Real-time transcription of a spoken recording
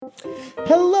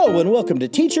Hello and welcome to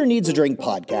Teacher Needs a Drink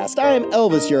podcast. I am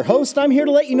Elvis, your host. I'm here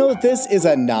to let you know that this is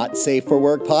a not safe for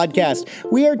work podcast.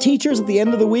 We are teachers at the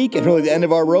end of the week and really the end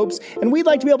of our ropes, and we'd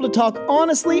like to be able to talk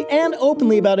honestly and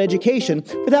openly about education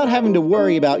without having to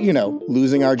worry about,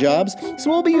 losing our jobs. So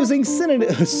we'll be using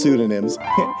pseudonyms.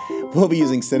 We'll be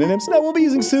using synonyms? No, we'll be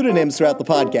using pseudonyms throughout the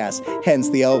podcast, hence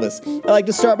the Elvis. I'd like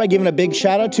to start by giving a big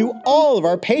shout out to all of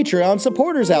our Patreon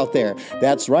supporters out there.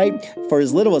 That's right, for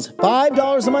as little as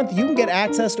 $5 a month, you can get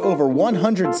access to over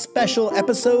 100 special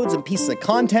episodes and pieces of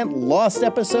content, lost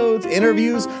episodes,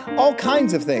 interviews, all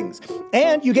kinds of things.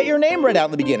 And you get your name read out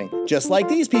in the beginning, just like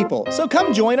these people. So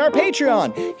come join our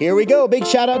Patreon. Here we go. Big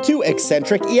shout out to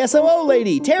Eccentric ESOO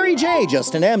Lady, Terry J,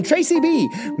 Justin M, Tracy B,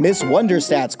 Miss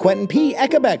Wonderstats, Quentin P,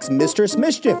 Ekebex, Mistress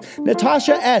Mischief,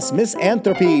 Natasha S, Miss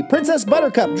Anthropy, Princess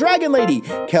Buttercup, Dragon Lady,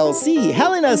 Kel C,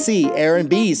 Helena C, Aaron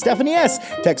B, Stephanie S,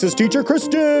 Texas Teacher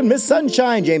Kristen, Miss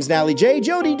Sunshine, James Nally J,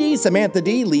 Jody D, Samantha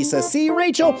D, Lisa C,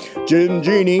 Rachel, Jin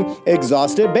Genie,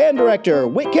 Exhausted Band Director,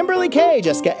 Kimberly K,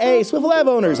 Jessica A, Swivel Ave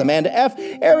Owners, Amanda F,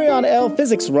 Arion L,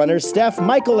 Physics Runner, Steph,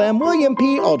 Michael M, William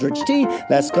P, Aldrich T,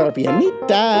 La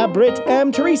Scorpianita, Britt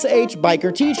M, Teresa H,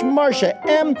 Biker Teach, Marcia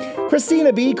M,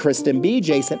 Christina B, Kristen B,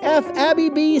 Jason F, Abby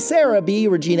B, Sarah B,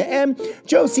 Regina M,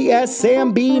 Josie S,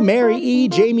 Sam B, Mary E,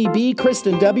 Jamie B,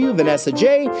 Kristen W, Vanessa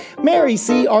J, Mary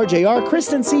C, RJR,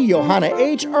 Kristen C, Johanna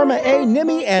H, Irma A,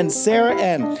 Nimi, and Sarah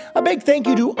N. A big thank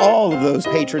you to all of those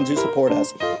patrons who support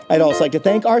us. I'd also like to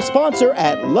thank our sponsor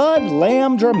at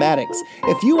Ludlam Dramatics.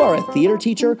 If you are a theater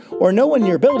teacher or know one in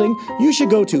your building, you should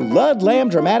go to Ludlam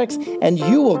Dramatics and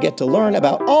you will get to learn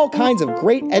about all kinds of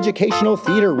great educational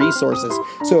theater resources.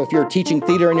 So if you're teaching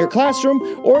theater in your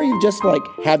classroom or you've just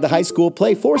had the high school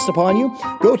play forced upon you,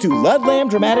 go to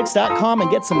ludlamdramatics.com and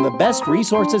get some of the best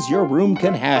resources your room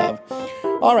can have.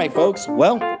 All right, folks.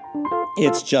 Well,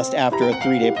 it's just after a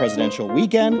 3-day presidential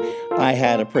weekend. I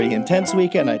had a pretty intense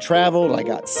weekend. I traveled. I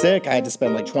got sick. I had to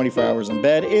spend 24 hours in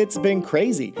bed. It's been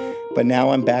crazy. But now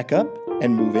I'm back up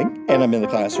and moving, and I'm in the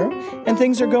classroom, and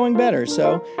things are going better.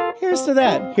 So here's to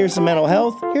that. Here's to mental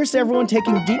health. Here's to everyone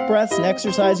taking deep breaths and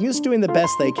exercising, just doing the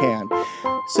best they can.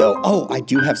 So, I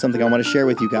do have something I want to share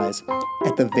with you guys.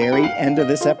 At the very end of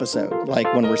this episode,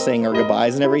 when we're saying our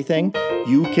goodbyes and everything,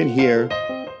 you can hear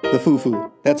the Fufu.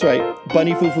 That's right.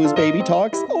 Bunny Fufu's baby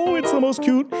talks. Oh, it's the most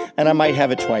cute. And I might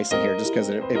have it twice in here just because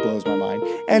it blows my mind.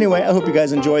 Anyway, I hope you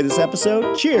guys enjoy this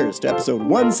episode. Cheers to episode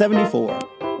 174.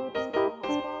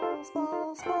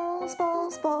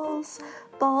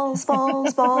 Balls. How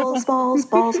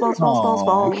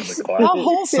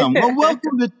wholesome. Well,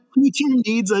 welcome to Teacher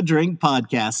Needs a Drink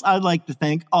podcast. I'd like to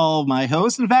thank all of my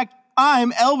hosts. In fact,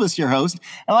 I'm Elvis, your host.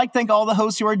 I'd like to thank all the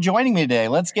hosts who are joining me today.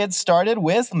 Let's get started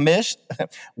with Miss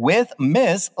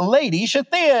Lady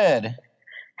Shathid.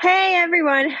 Hey,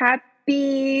 everyone.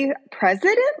 Happy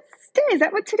President's Day. Is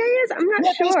that what today is? I'm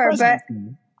not sure, but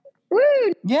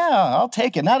woo. Yeah, I'll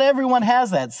take it. Not everyone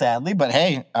has that, sadly, but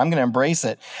hey, I'm going to embrace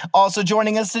it. Also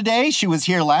joining us today, she was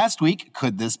here last week.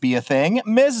 Could this be a thing?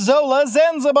 Miss Zola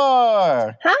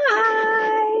Zanzibar.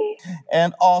 Hi.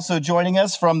 And also joining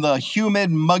us from the humid,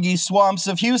 muggy swamps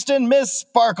of Houston, Miss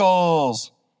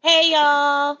Sparkles. Hey,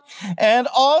 y'all. And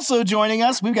also joining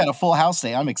us, we've got a full house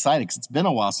today. I'm excited because it's been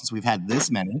a while since we've had this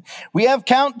many. We have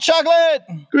Count Chocolate.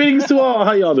 Greetings to all.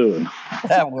 How y'all doing?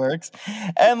 That works.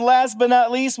 And last but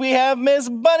not least, we have Miss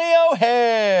Bunny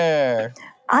O'Hare.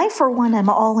 I, for one, am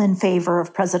all in favor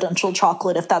of presidential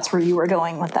chocolate, if that's where you were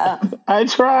going with that. I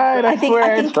tried. I swear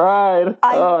I tried.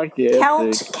 I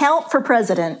can't count for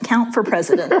president. Count for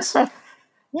president.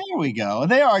 There we go.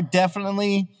 They are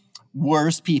definitely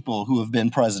worse people who have been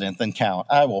president than Count.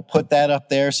 I will put that up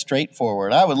there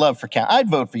straightforward. I would love for Count. I'd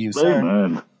vote for you, sir.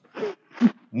 Amen.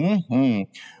 Mm-hmm.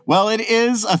 Well, it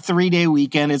is a 3-day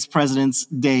weekend. It's President's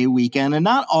Day weekend, and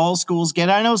not all schools get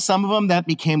it. I know some of them that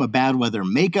became a bad weather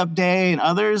makeup day, and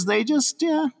others, they just,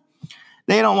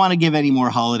 they don't want to give any more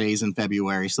holidays in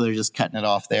February, so they're just cutting it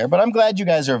off there. But I'm glad you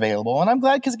guys are available, and I'm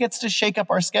glad because it gets to shake up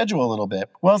our schedule a little bit.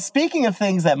 Well, speaking of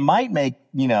things that might make,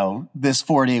 this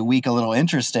 4-day week a little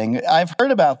interesting, I've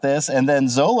heard about this, and then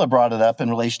Zola brought it up in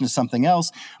relation to something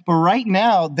else. But right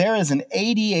now, there is an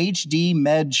ADHD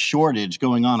med shortage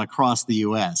going on across the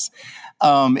U.S.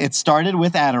 It started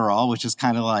with Adderall, which is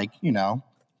kind of like,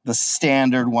 the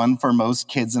standard one for most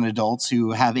kids and adults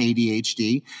who have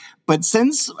ADHD. But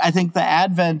since I think the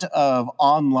advent of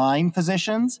online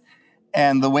physicians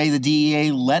and the way the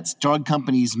DEA lets drug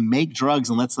companies make drugs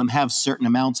and lets them have certain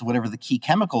amounts of whatever the key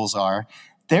chemicals are,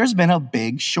 there's been a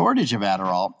big shortage of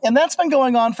Adderall. And that's been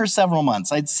going on for several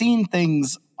months. I'd seen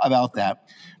things about that.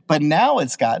 But now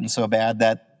it's gotten so bad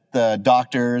that the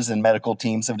doctors and medical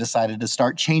teams have decided to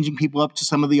start changing people up to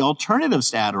some of the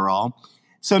alternatives to Adderall.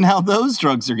 So now those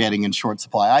drugs are getting in short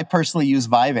supply. I personally use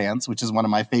Vyvanse, which is one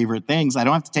of my favorite things. I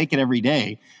don't have to take it every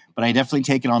day, but I definitely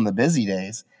take it on the busy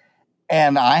days.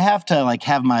 And I have to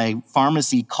have my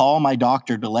pharmacy call my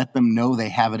doctor to let them know they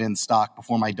have it in stock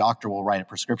before my doctor will write a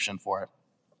prescription for it.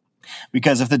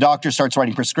 Because if the doctor starts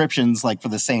writing prescriptions for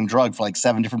the same drug for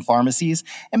 7 different pharmacies,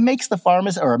 it makes the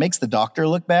pharmacist or it makes the doctor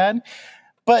look bad.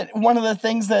 But one of the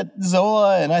things that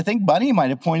Zola and I think Bunny might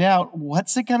have pointed out,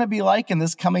 what's it going to be like in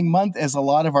this coming month as a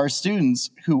lot of our students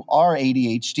who are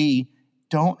ADHD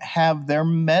don't have their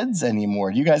meds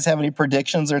anymore? Do you guys have any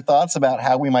predictions or thoughts about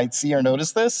how we might see or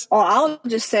notice this? Well, I'll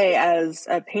just say as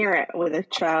a parent with a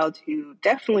child who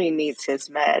definitely needs his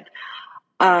med,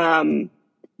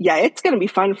 yeah, it's going to be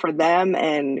fun for them,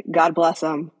 and God bless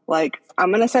them. I'm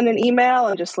going to send an email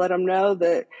and just let them know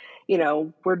that,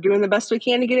 we're doing the best we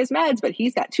can to get his meds, but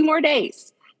he's got 2 more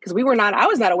days, because I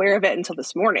was not aware of it until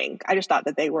this morning. I just thought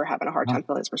that they were having a hard time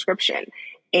filling his prescription.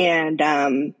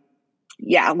 And,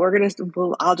 yeah,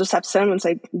 I'll just have to send him and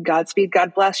say, Godspeed,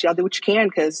 God bless, y'all do what you can,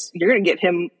 because you're going to get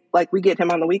him like we get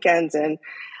him on the weekends, and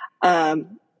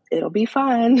it'll be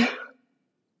fun.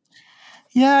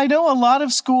 Yeah, I know a lot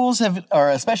of schools or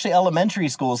especially elementary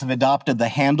schools, have adopted the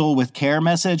handle with care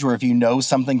message, where if you know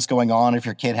something's going on, if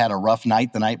your kid had a rough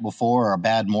night the night before or a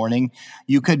bad morning,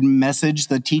 you could message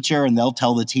the teacher and they'll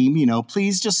tell the team,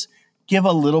 please just give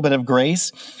a little bit of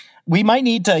grace. We might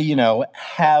need to,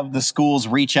 have the schools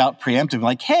reach out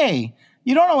preemptively, hey,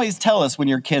 you don't always tell us when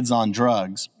your kid's on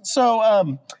drugs.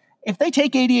 So if they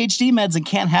take ADHD meds and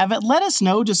can't have it, let us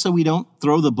know just so we don't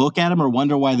throw the book at them or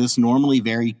wonder why this normally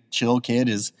very chill kid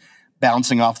is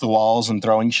bouncing off the walls and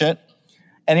throwing shit.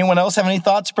 Anyone else have any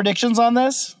thoughts, predictions on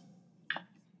this?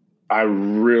 I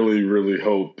really, really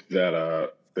hope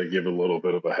that they give a little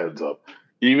bit of a heads up,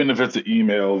 even if it's an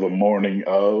email the morning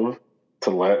of, to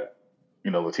let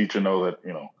the teacher know that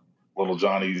little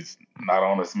Johnny's not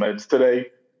on his meds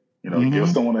today. Give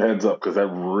someone a heads up, because that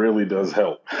really does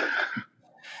help.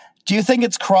 Do you think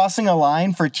it's crossing a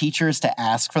line for teachers to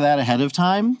ask for that ahead of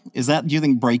time? Do you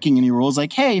think, breaking any rules?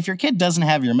 Hey, if your kid doesn't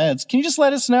have your meds, can you just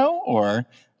let us know? Or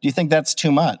do you think that's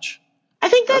too much? I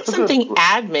think that's something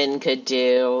admin could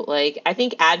do. I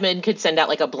think admin could send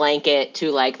out a blanket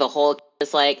to the whole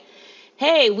campus,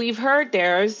 hey, we've heard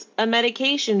there's a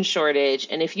medication shortage,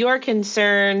 and if you're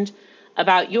concerned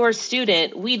about your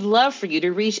student, we'd love for you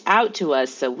to reach out to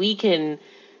us so we can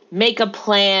make a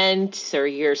plan for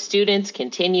your student's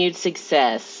continued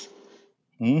success.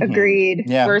 Mm-hmm. Agreed.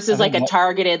 Yeah, versus a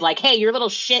targeted, hey, your little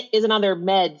shit isn't on their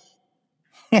meds,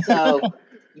 so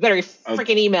you better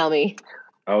freaking email me.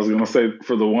 I was going to say,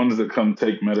 for the ones that come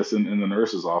take medicine in the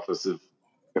nurse's office,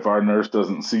 if our nurse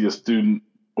doesn't see a student,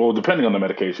 well, depending on the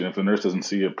medication, if the nurse doesn't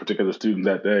see a particular student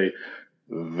that day,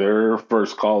 their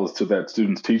first call is to that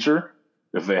student's teacher,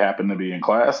 if they happen to be in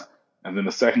class. And then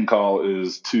the second call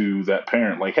is to that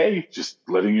parent, hey, just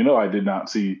letting you know, I did not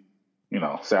see,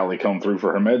 Sally come through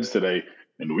for her meds today.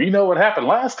 And we know what happened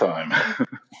last time.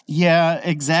 Yeah,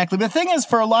 exactly. The thing is,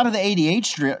 for a lot of the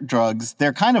ADHD drugs,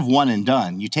 they're kind of one and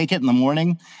done. You take it in the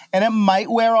morning and it might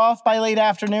wear off by late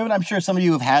afternoon. I'm sure some of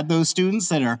you have had those students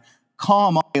that are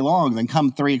calm all day long. Then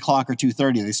come 3 o'clock or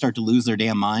 2:30, they start to lose their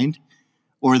damn mind,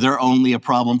 or they're only a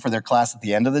problem for their class at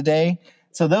the end of the day.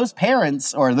 So those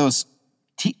parents or those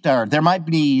there might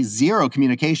be zero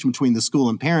communication between the school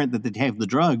and parent that they have the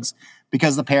drugs,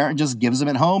 because the parent just gives them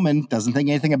at home and doesn't think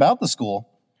anything about the school.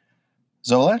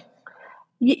 Zola?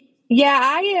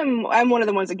 Yeah, I'm one of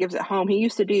the ones that gives it home. He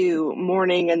used to do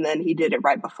morning, and then he did it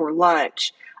right before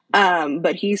lunch.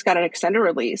 But he's got an extended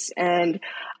release, and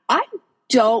I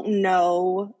don't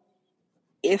know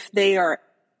if they are.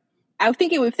 I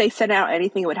think if they send out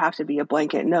anything, it would have to be a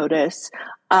blanket notice,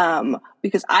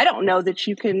 because I don't know that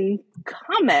you can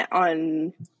comment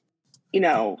on,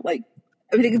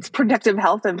 I think it's protective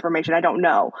health information. I don't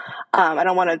know. I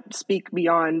don't want to speak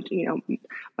beyond,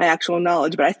 my actual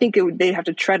knowledge, but I think they'd have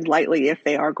to tread lightly if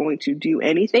they are going to do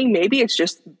anything. Maybe it's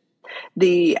just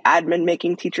the admin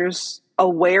making teachers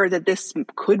aware that this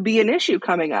could be an issue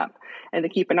coming up, and to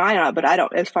keep an eye on it. But I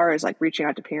don't, as far as reaching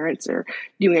out to parents or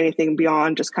doing anything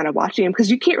beyond just kind of watching them,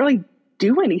 because you can't really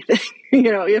do anything,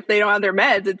 if they don't have their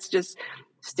meds. It's just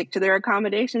stick to their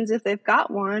accommodations if they've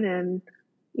got one, and,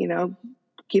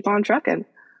 keep on trucking.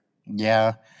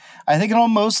 Yeah. I think it'll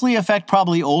mostly affect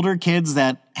probably older kids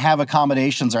that have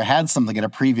accommodations or had something at a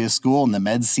previous school, and the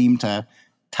meds seem to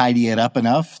tidy it up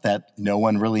enough that no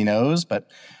one really knows, but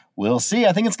we'll see.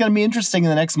 I think it's going to be interesting in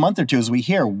the next month or two as we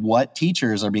hear what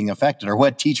teachers are being affected or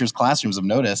what teachers' classrooms have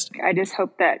noticed. I just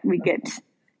hope that we get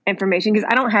information because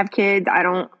I don't have kids. I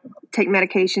don't take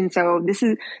medication. So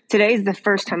today is the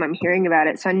first time I'm hearing about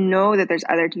it. So I know that there's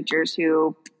other teachers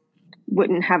who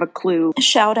wouldn't have a clue.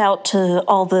 Shout out to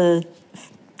all the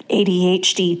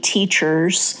ADHD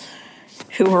teachers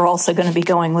who are also going to be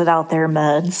going without their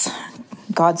meds.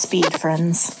 Godspeed,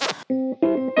 friends.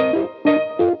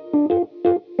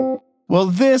 Well,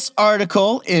 this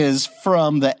article is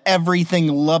from the Everything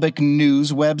Lubbock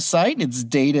News website. It's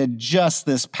dated just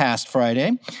this past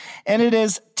Friday. And it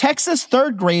is Texas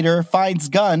third grader finds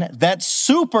gun that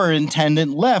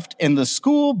superintendent left in the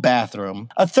school bathroom.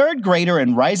 A third grader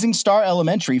in Rising Star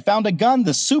Elementary found a gun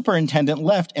the superintendent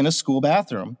left in a school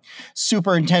bathroom.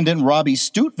 Superintendent Robbie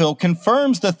Stoutville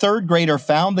confirms the third grader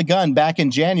found the gun back in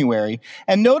January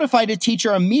and notified a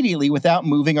teacher immediately without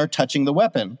moving or touching the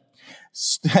weapon.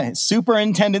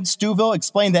 Superintendent Stoutville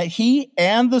explained that he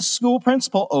and the school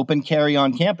principal open carry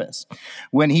on campus.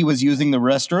 When he was using the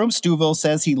restroom, Stoutville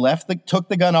says he took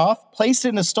the gun off, placed it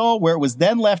in a stall where it was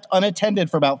then left unattended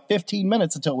for about 15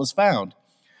 minutes until it was found.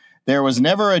 There was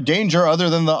never a danger other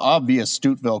than the obvious,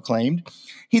 Stoutville claimed.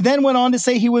 He then went on to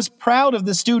say he was proud of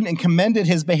the student and commended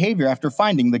his behavior after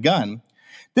finding the gun.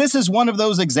 This is one of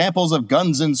those examples of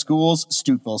guns in schools,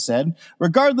 Stoutville said.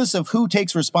 Regardless of who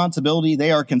takes responsibility, they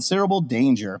are considerable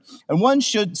danger, and one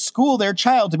should school their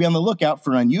child to be on the lookout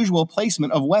for unusual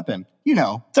placement of weapon. You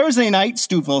know. Thursday night,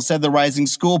 Stoutville said the Rising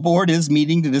School Board is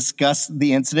meeting to discuss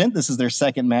the incident. This is their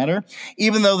second matter.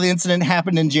 Even though the incident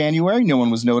happened in January, no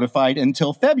one was notified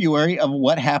until February of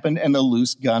what happened and the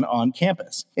loose gun on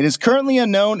campus. It is currently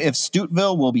unknown if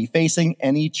Stoutville will be facing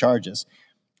any charges.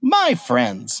 My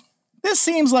friends, this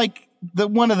seems like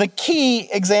one of the key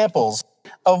examples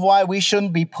of why we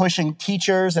shouldn't be pushing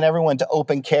teachers and everyone to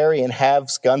open carry and have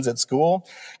guns at school.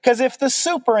 Because if the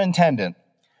superintendent,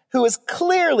 who is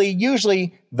clearly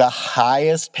usually the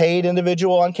highest paid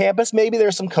individual on campus, maybe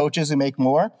there's some coaches who make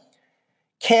more,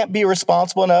 can't be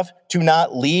responsible enough to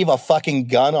not leave a fucking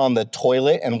gun on the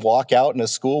toilet and walk out in a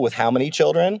school with how many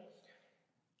children?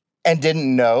 And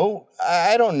didn't know,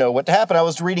 I don't know what happened. I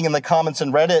was reading in the comments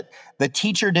on Reddit, the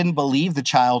teacher didn't believe the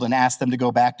child and asked them to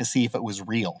go back to see if it was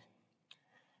real.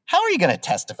 How are you going to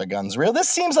test if a gun's real? This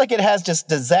seems like it has just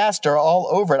disaster all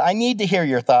over it. I need to hear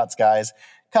your thoughts, guys.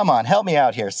 Come on, help me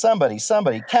out here. Somebody,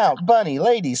 Count, Bunny,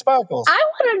 Lady, Sparkles. I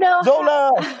want to know.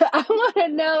 Zola. I want to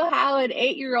know how an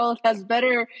 8-year-old has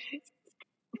better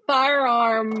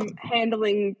firearm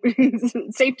handling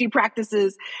safety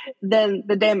practices than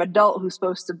the damn adult who's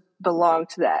supposed to belong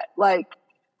to that. Like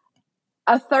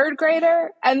a third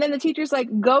grader, and then the teacher's like,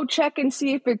 go check and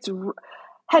see if it's...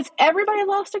 Has everybody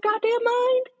lost their goddamn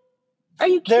mind? Are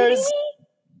you kidding me?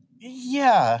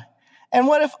 Yeah. And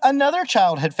what if another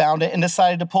child had found it and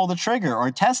decided to pull the trigger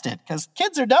or test it? Because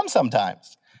kids are dumb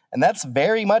sometimes. And that's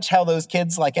very much how those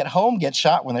kids, like at home, get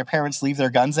shot when their parents leave their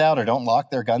guns out or don't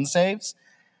lock their gun safes.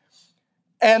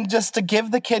 And just to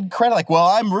give the kid credit, like, well,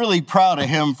 I'm really proud of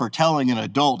him for telling an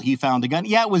adult he found a gun.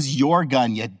 Yeah, it was your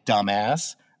gun, you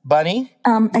dumbass. Bunny?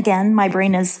 Again, my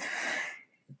brain is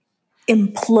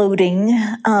imploding.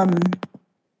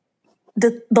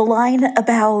 The line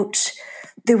about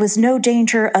there was no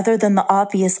danger other than the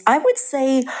obvious, I would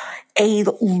say a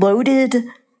loaded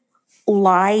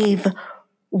live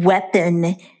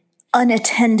weapon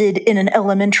unattended in an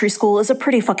elementary school is a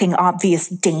pretty fucking obvious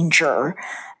danger.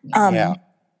 Yeah.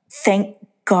 Thank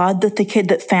God that the kid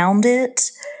that found it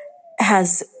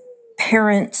has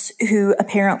parents who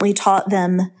apparently taught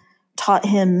him,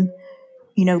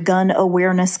 gun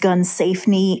awareness, gun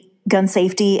safety,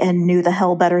 and knew the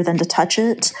hell better than to touch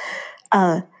it.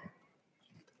 I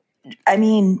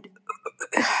mean,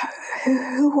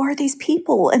 who are these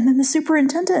people? And then the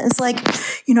superintendent is like,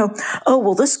 oh,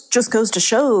 well, this just goes to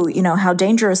show, how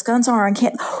dangerous guns are on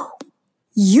campus.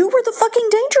 You were the fucking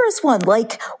dangerous one.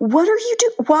 Like, what are you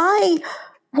doing?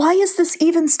 Why is this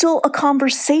even still a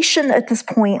conversation at this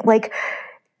point? Like,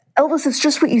 Elvis, it's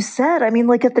just what you said. I mean,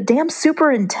 like, if the damn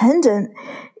superintendent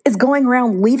is going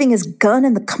around leaving his gun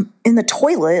in the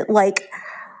toilet, like,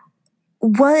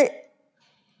 what?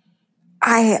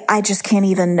 I just can't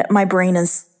even. My brain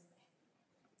is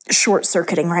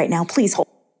short-circuiting right now. Please hold.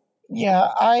 Yeah,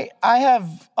 I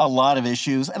have a lot of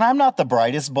issues, and I'm not the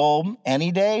brightest bulb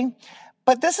any day.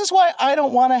 But this is why I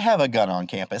don't want to have a gun on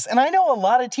campus. And I know a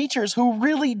lot of teachers who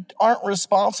really aren't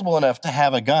responsible enough to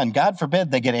have a gun. God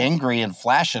forbid they get angry and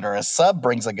flash it or a sub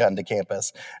brings a gun to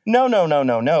campus. No.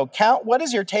 Count, what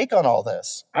is your take on all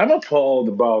this? I'm appalled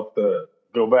about the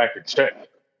go back and check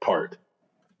part.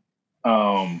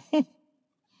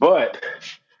 But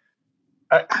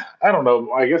I don't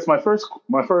know. I guess my first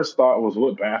thought was,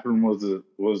 what bathroom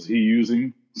was he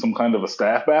using? some kind of a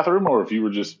staff bathroom, or if you were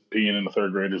just peeing in the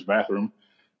third grader's bathroom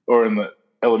or in the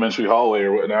elementary hallway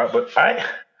or whatnot. But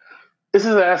this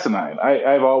is asinine.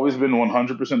 I've always been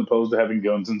 100% opposed to having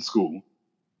guns in school.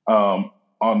 On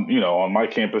my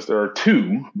campus, there are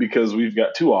 2 because we've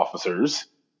got 2 officers.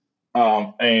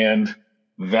 And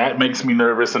that makes me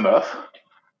nervous enough.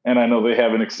 And I know they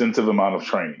have an extensive amount of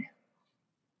training.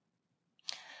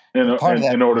 In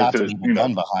order to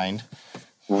gun behind.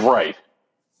 Right.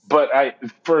 But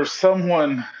for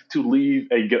someone to leave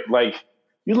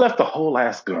you left the whole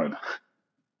ass gun.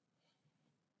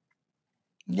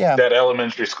 Yeah. That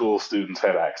elementary school students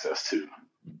had access to.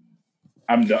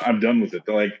 I'm done with it.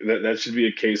 Like that should be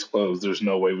a case closed. There's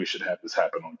no way we should have this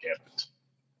happen on campus.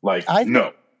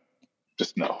 No.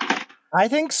 Just no. I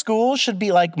think schools should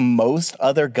be like most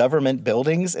other government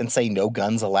buildings and say no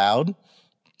guns allowed.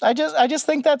 I just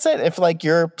think that's it. If like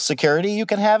your security, you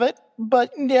can have it.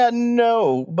 But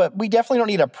no. But we definitely don't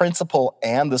need a principal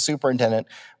and the superintendent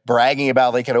bragging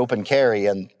about they can open carry,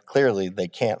 and clearly they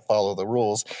can't follow the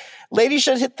rules. Lady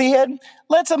should hit the head.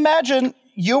 Let's imagine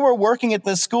you were working at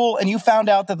this school and you found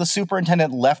out that the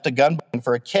superintendent left a gun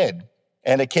for a kid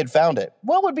and a kid found it.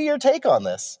 What would be your take on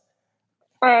this?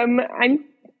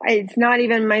 It's not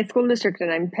even my school district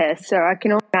and I'm pissed. So I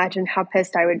can only imagine how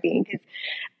pissed I would be. Because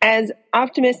as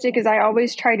optimistic as I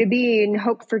always try to be and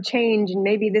hope for change, and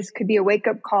maybe this could be a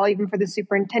wake-up call even for the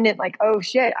superintendent, like, oh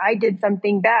shit, I did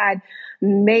something bad.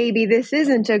 Maybe this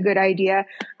isn't a good idea.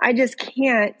 I just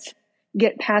can't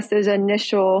get past those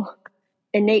initial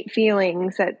innate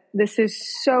feelings that this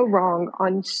is so wrong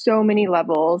on so many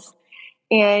levels.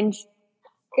 And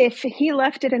if he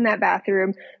left it in that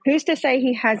bathroom, who's to say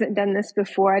he hasn't done this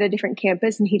before at a different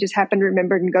campus and he just happened to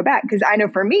remember and go back? Because I know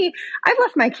for me, I've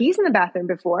left my keys in the bathroom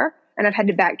before and I've had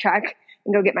to backtrack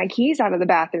and go get my keys out of the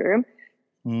bathroom.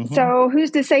 Mm-hmm. So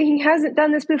who's to say he hasn't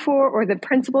done this before, or the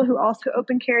principal who also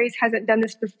open carries hasn't done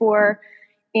this before?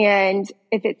 And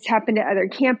if it's happened at other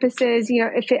campuses,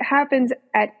 if it happens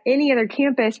at any other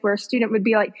campus where a student would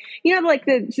be like, like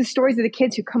the stories of the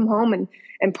kids who come home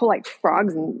and pull like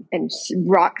frogs and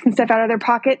rocks and stuff out of their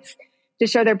pockets to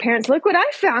show their parents, look what I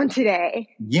found today.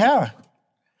 Yeah.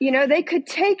 They could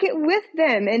take it with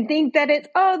them and think that it's,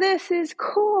 oh, this is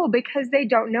cool because they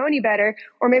don't know any better.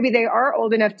 Or maybe they are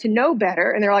old enough to know better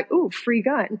and they're like, ooh, free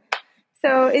gun.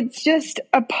 So it's just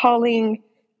appalling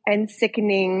and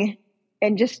sickening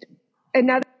and just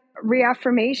another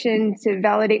reaffirmation to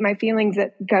validate my feelings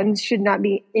that guns should not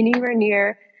be anywhere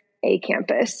near a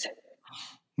campus.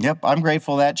 Yep, I'm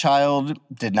grateful that child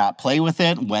did not play with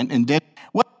it, went and did.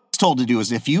 What I was told to do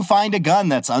is if you find a gun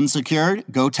that's unsecured,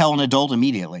 go tell an adult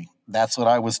immediately. That's what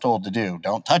I was told to do.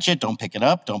 Don't touch it, don't pick it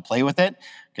up, don't play with it,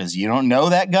 because you don't know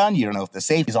that gun. You don't know if the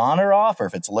safe is on or off, or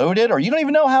if it's loaded, or you don't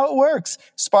even know how it works.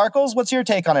 Sparkles, what's your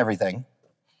take on everything?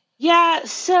 Yeah,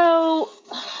 so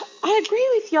I agree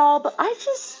with y'all, but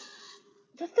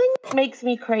the thing that makes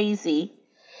me crazy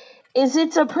is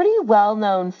it's a pretty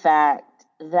well-known fact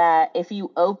that if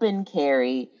you open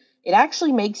carry, it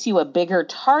actually makes you a bigger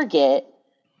target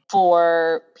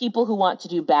for people who want to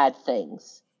do bad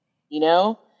things,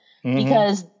 mm-hmm.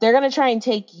 because they're going to try and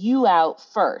take you out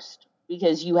first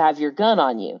because you have your gun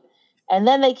on you, and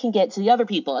then they can get to the other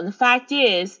people. And the fact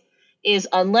is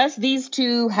unless these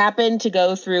two happen to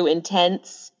go through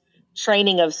intense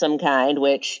training of some kind,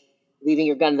 which leaving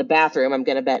your gun in the bathroom, I'm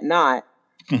going to bet not.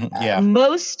 Yeah.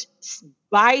 Most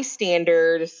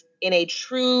bystanders in a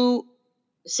true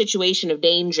situation of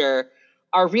danger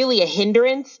are really a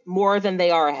hindrance more than they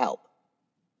are a help,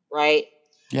 right?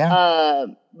 Yeah.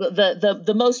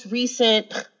 The most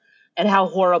recent, and how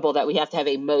horrible that we have to have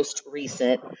a most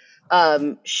recent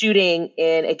shooting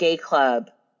in a gay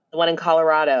club, the one in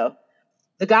Colorado.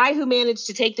 The guy who managed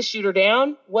to take the shooter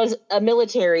down was a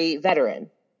military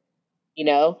veteran.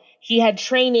 He had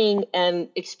training and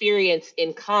experience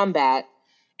in combat,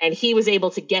 and he was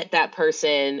able to get that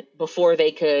person before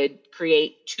they could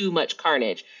create too much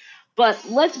carnage. But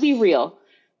let's be real.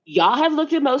 Y'all have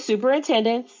looked at most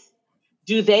superintendents.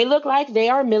 Do they look like they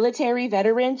are military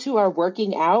veterans who are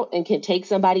working out and can take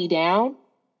somebody down?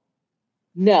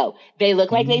 No. They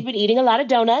look like they've been eating a lot of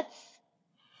donuts.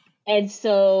 And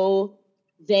so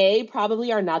they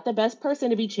probably are not the best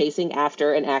person to be chasing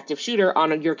after an active shooter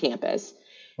on your campus.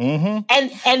 Mm-hmm.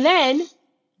 And then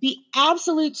the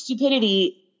absolute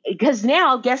stupidity, because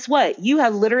now, guess what? You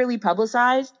have literally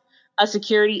publicized a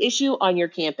security issue on your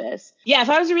campus. Yeah, if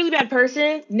I was a really bad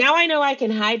person, now I know I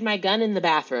can hide my gun in the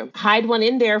bathroom, hide one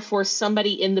in there for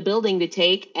somebody in the building to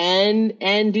take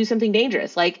and do something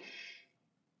dangerous. Like,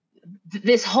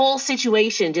 this whole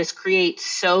situation just creates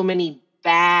so many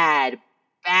bad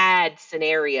bad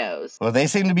scenarios. Well, they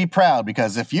seem to be proud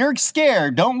because if you're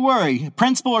scared, don't worry.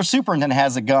 Principal or superintendent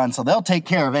has a gun, so they'll take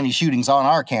care of any shootings on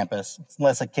our campus,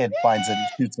 unless a kid finds it and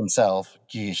shoots himself.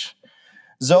 Geesh.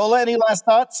 Zola, any last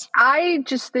thoughts? I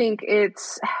just think I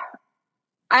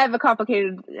have a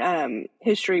complicated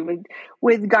history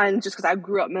with guns just because I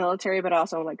grew up military, but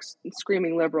also like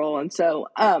screaming liberal. And so,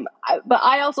 but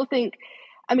I also think,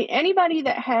 anybody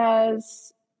that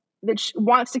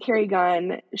wants to carry a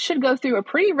gun should go through a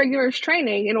pretty rigorous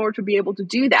training in order to be able to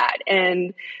do that.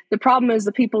 And the problem is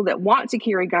the people that want to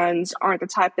carry guns aren't the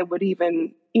type that would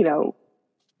even,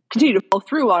 continue to follow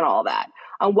through on all that,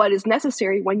 on what is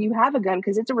necessary when you have a gun,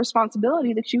 because it's a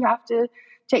responsibility that you have to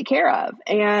take care of.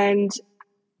 And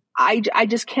I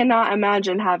just cannot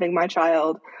imagine having my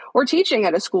child or teaching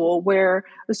at a school where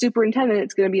the superintendent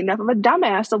is going to be enough of a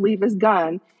dumbass to leave his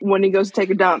gun when he goes to take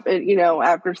a dump,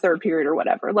 after third period or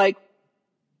whatever. Like,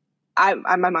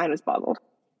 my mind is boggled.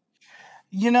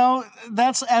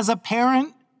 That's, as a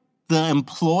parent, the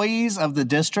employees of the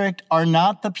district are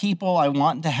not the people I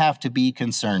want to have to be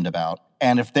concerned about.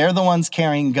 And if they're the ones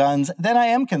carrying guns, then I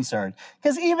am concerned.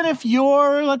 Because even if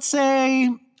you're, let's say,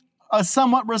 a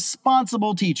somewhat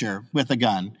responsible teacher with a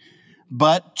gun,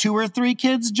 but 2 or 3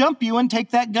 kids jump you and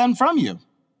take that gun from you.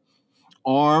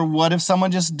 Or what if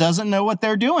someone just doesn't know what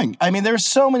they're doing? There's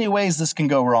so many ways this can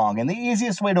go wrong, and the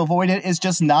easiest way to avoid it is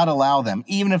just not allow them,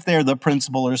 even if they're the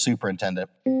principal or superintendent.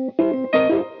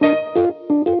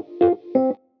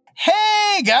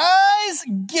 Hey guys,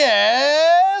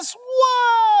 guess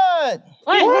what?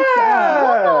 What?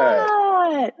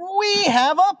 We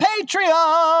have a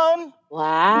Patreon.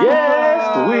 Wow.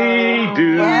 Yes, we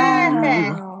do.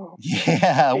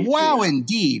 Yeah, wow,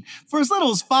 indeed. For as little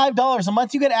as $5 a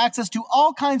month, you get access to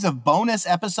all kinds of bonus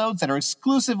episodes that are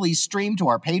exclusively streamed to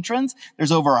our patrons.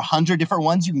 There's over 100 different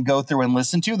ones you can go through and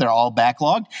listen to. They're all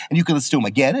backlogged, and you can listen to them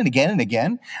again and again and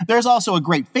again. There's also a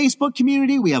great Facebook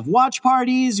community. We have watch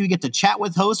parties. We get to chat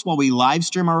with hosts while we live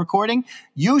stream our recording.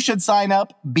 You should sign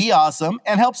up, be awesome,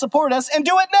 and help support us, and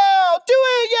do it now! Do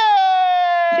it!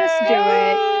 Yay! Just do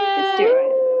it. Just do it.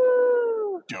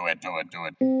 Do it.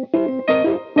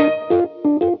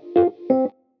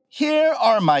 Here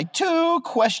are my 2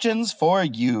 questions for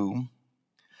you.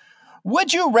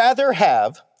 Would you rather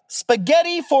have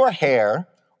spaghetti for hair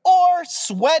or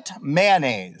sweat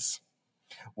mayonnaise?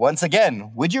 Once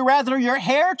again, would you rather your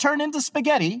hair turn into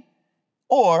spaghetti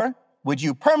or would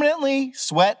you permanently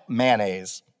sweat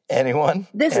mayonnaise? Anyone?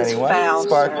 This is foul.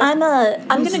 Sparkle? I'm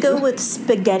going to go with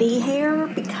spaghetti hair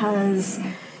because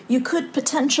you could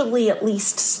potentially at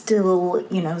least still,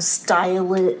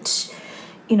 style it.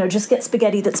 Just get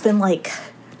spaghetti that's been like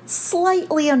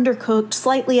slightly undercooked,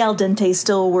 slightly al dente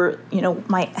still, where,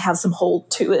 might have some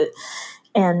hold to it.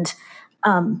 And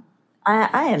I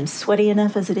am sweaty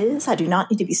enough as it is. I do not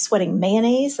need to be sweating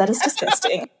mayonnaise. That is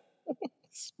disgusting.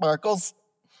 Sparkles?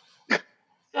 So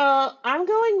I'm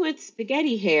going with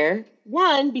spaghetti hair.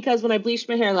 1, because when I bleached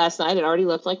my hair last night, it already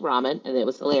looked like ramen, and it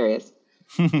was hilarious.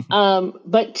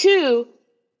 But 2,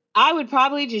 I would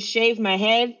probably just shave my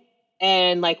head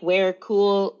and wear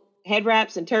cool head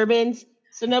wraps and turbans,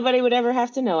 so nobody would ever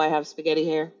have to know I have spaghetti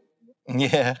hair.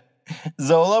 Yeah.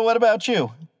 Zola, what about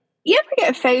you? You ever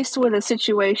get faced with a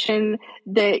situation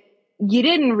that you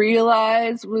didn't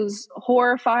realize was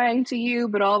horrifying to you,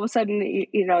 but all of a sudden,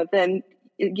 then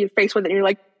you're faced with it and you're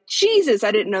like, Jesus,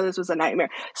 I didn't know this was a nightmare.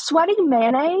 Sweating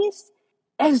mayonnaise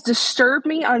has disturbed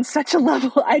me on such a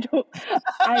level. I don't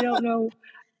know.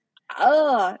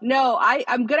 No,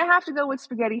 I'm going to have to go with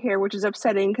spaghetti hair, which is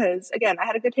upsetting because, again, I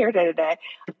had a good hair day today.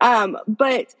 But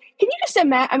can you just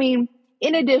imagine,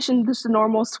 in addition to the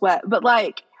normal sweat, but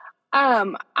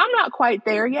I'm not quite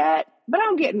there yet, but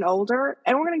I'm getting older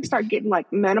and we're going to start getting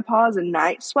menopause and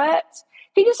night sweats.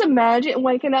 Can you just imagine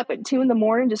waking up at 2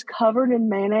 a.m. just covered in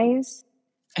mayonnaise?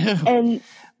 And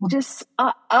just,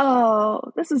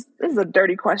 this is a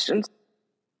dirty question.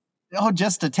 Oh,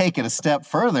 just to take it a step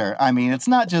further, it's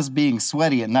not just being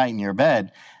sweaty at night in your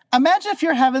bed. Imagine if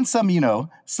you're having some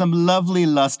lovely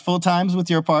lustful times with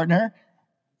your partner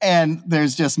and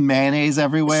there's just mayonnaise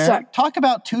everywhere. Talk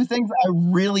about 2 things I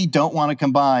really don't want to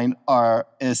combine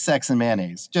is sex and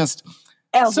mayonnaise. Just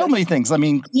Elvis. So many things.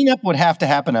 Cleanup would have to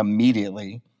happen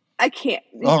immediately. I can't.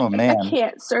 Oh, man. I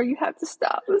can't, sir. You have to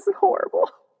stop. This is horrible.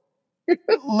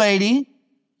 Lady,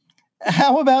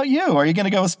 how about you? Are you going to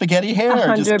go with spaghetti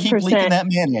hair or just keep leaking that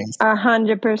mayonnaise?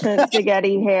 100%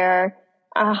 spaghetti hair.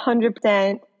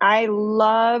 100%. I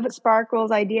love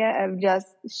Sparkle's idea of just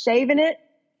shaving it,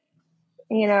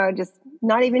 just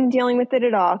not even dealing with it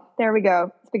at all. There we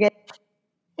go. Spaghetti.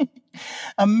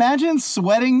 Imagine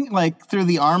sweating like through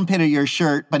the armpit of your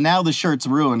shirt, but now the shirt's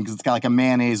ruined because it's got like a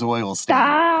mayonnaise oil stain.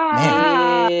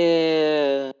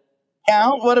 Yeah.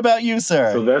 Count, what about you,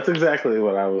 sir? So that's exactly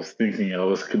what I was thinking. I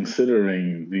was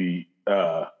considering the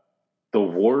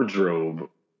wardrobe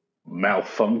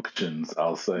malfunctions,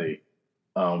 I'll say,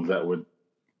 that would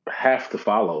have to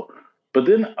follow. But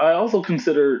then I also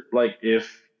consider, like,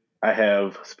 if I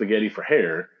have spaghetti for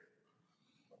hair,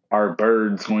 are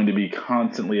birds going to be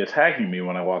constantly attacking me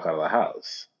when I walk out of the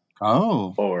house?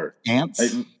 Oh, or ants? I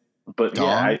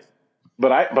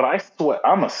sweat.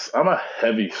 I'm a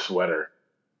heavy sweater,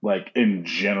 like in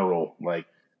general. Like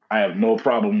I have no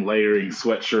problem layering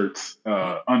sweatshirts,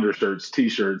 undershirts,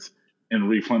 t-shirts, and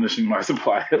replenishing my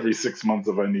supply every 6 months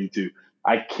if I need to.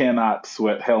 I cannot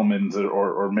sweat Hellmann's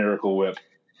or Miracle Whip.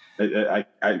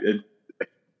 It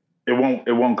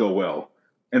won't go well,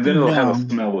 and then it'll have a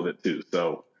smell with it too.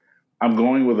 So I'm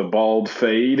going with a bald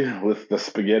fade with the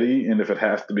spaghetti, and if it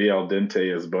has to be al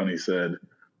dente, as Bunny said,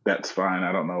 that's fine.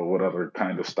 I don't know what other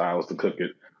kind of styles to cook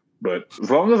it, but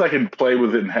as long as I can play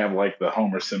with it and have like the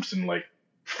Homer Simpson like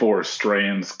 4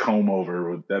 strands comb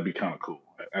over, that'd be kind of cool.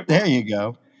 There you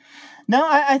go. No,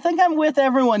 I think I'm with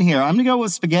everyone here. I'm going to go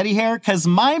with spaghetti hair because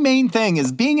my main thing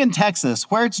is being in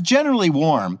Texas where it's generally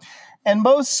warm. And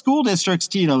most school districts,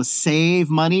 save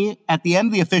money at the end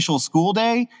of the official school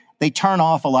day. They turn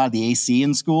off a lot of the AC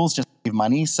in schools just to save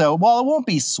money. So while it won't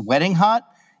be sweating hot,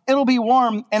 it'll be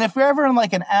warm. And if you're ever in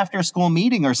like an after school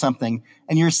meeting or something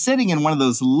and you're sitting in one of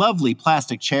those lovely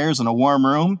plastic chairs in a warm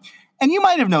room, and you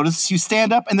might have noticed you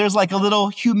stand up and there's like a little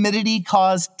humidity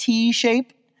caused T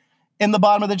shape in the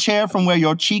bottom of the chair from where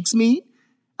your cheeks meet.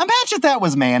 Imagine if that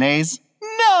was mayonnaise.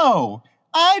 No,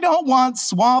 I don't want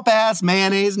swamp-ass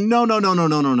mayonnaise.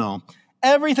 No.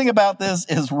 Everything about this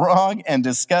is wrong and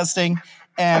disgusting.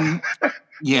 And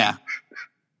yeah,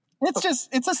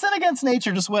 it's a sin against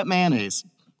nature to sweat mayonnaise.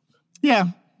 Yeah,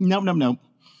 nope.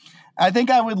 I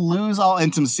think I would lose all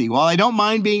intimacy. While I don't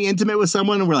mind being intimate with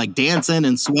someone and we're like dancing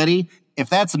and sweaty, if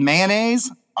that's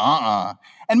mayonnaise,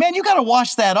 And man, you got to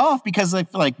wash that off because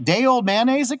like day old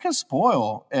mayonnaise, it could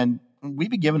spoil. And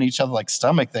we'd be giving each other like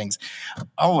stomach things.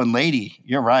 Oh, and lady,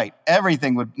 you're right.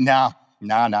 Everything would, no.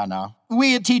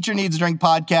 We at Teacher Needs a Drink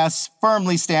podcast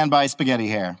firmly stand by spaghetti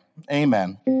hair.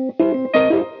 Amen.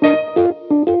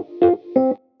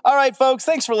 All right, folks,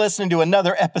 thanks for listening to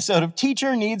another episode of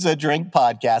Teacher Needs a Drink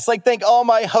podcast. Thank all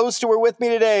my hosts who are with me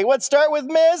today. Let's start with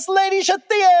Miss Lady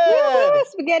Shathian.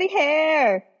 Spaghetti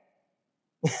hair.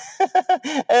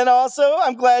 And also,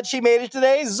 I'm glad she made it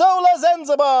today, Zola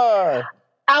Zanzibar.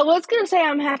 I was going to say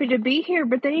I'm happy to be here,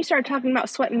 but then you started talking about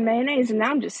sweating mayonnaise, and now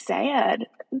I'm just sad.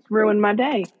 It's ruined my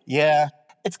day. Yeah,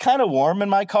 it's kind of warm in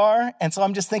my car, and so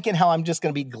I'm just thinking how I'm just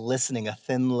going to be glistening a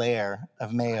thin layer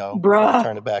of mayo before I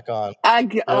turn it back on. I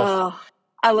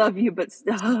love you, but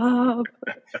stop.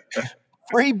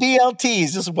 Free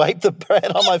BLTs. Just wipe the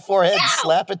bread on my forehead and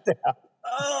slap it down.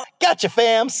 Gotcha,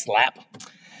 fam. Slap.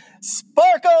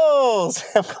 Sparkles!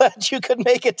 I'm glad you could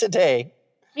make it today.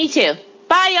 Me too.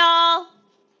 Bye, y'all.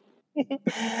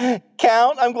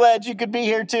 Count, I'm glad you could be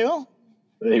here too.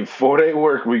 A 4-day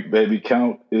work week, baby.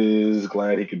 Count is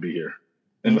glad he could be here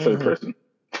in the third person.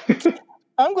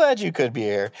 I'm glad you could be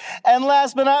here. And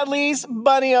last but not least,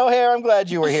 Bunny O'Hare, I'm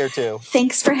glad you were here too.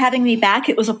 Thanks for having me back.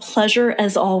 It was a pleasure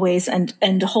as always. And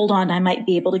hold on, I might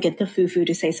be able to get the Fufu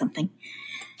to say something.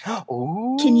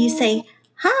 Ooh. Can you say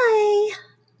hi?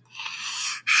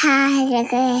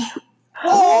 Hi.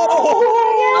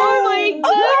 Oh my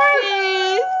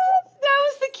goodness! That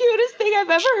was the cutest thing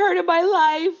I've ever heard in my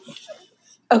life.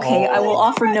 Okay, I will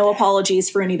offer no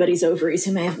apologies for anybody's ovaries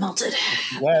who may have melted.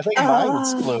 Yeah, I think mine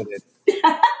exploded.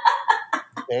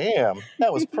 Damn,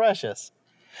 that was precious.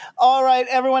 All right,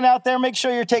 everyone out there, make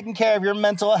sure you're taking care of your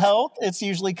mental health. It's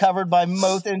usually covered by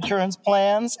most insurance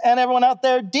plans. And everyone out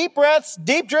there, deep breaths,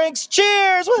 deep drinks,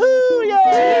 cheers! Woohoo!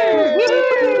 Yay!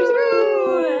 Cheers!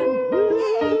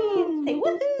 Say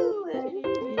woohoo!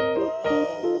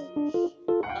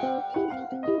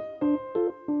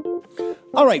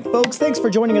 All right, folks, thanks for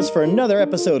joining us for another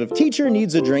episode of Teacher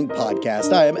Needs a Drink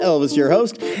podcast. I am Elvis, your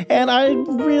host, and I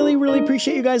really, really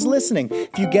appreciate you guys listening.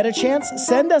 If you get a chance,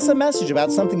 send us a message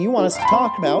about something you want us to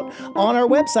talk about on our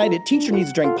website at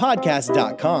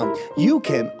teacherneedsadrinkpodcast.com. You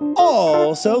can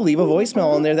also leave a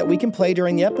voicemail on there that we can play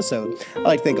during the episode. I'd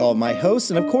like to thank all of my hosts,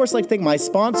 and of course, I'd like to thank my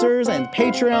sponsors and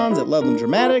Patreons at Ludlam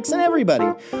Dramatics and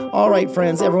everybody. All right,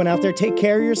 friends, everyone out there, take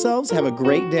care of yourselves. Have a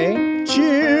great day.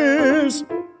 Cheers!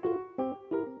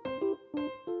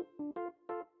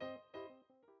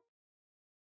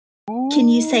 Can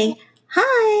you say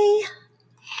hi?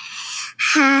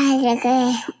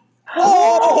 Hi.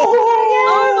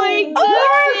 Oh my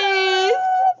goodness!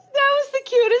 That was the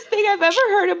cutest thing I've ever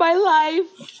heard in my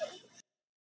life.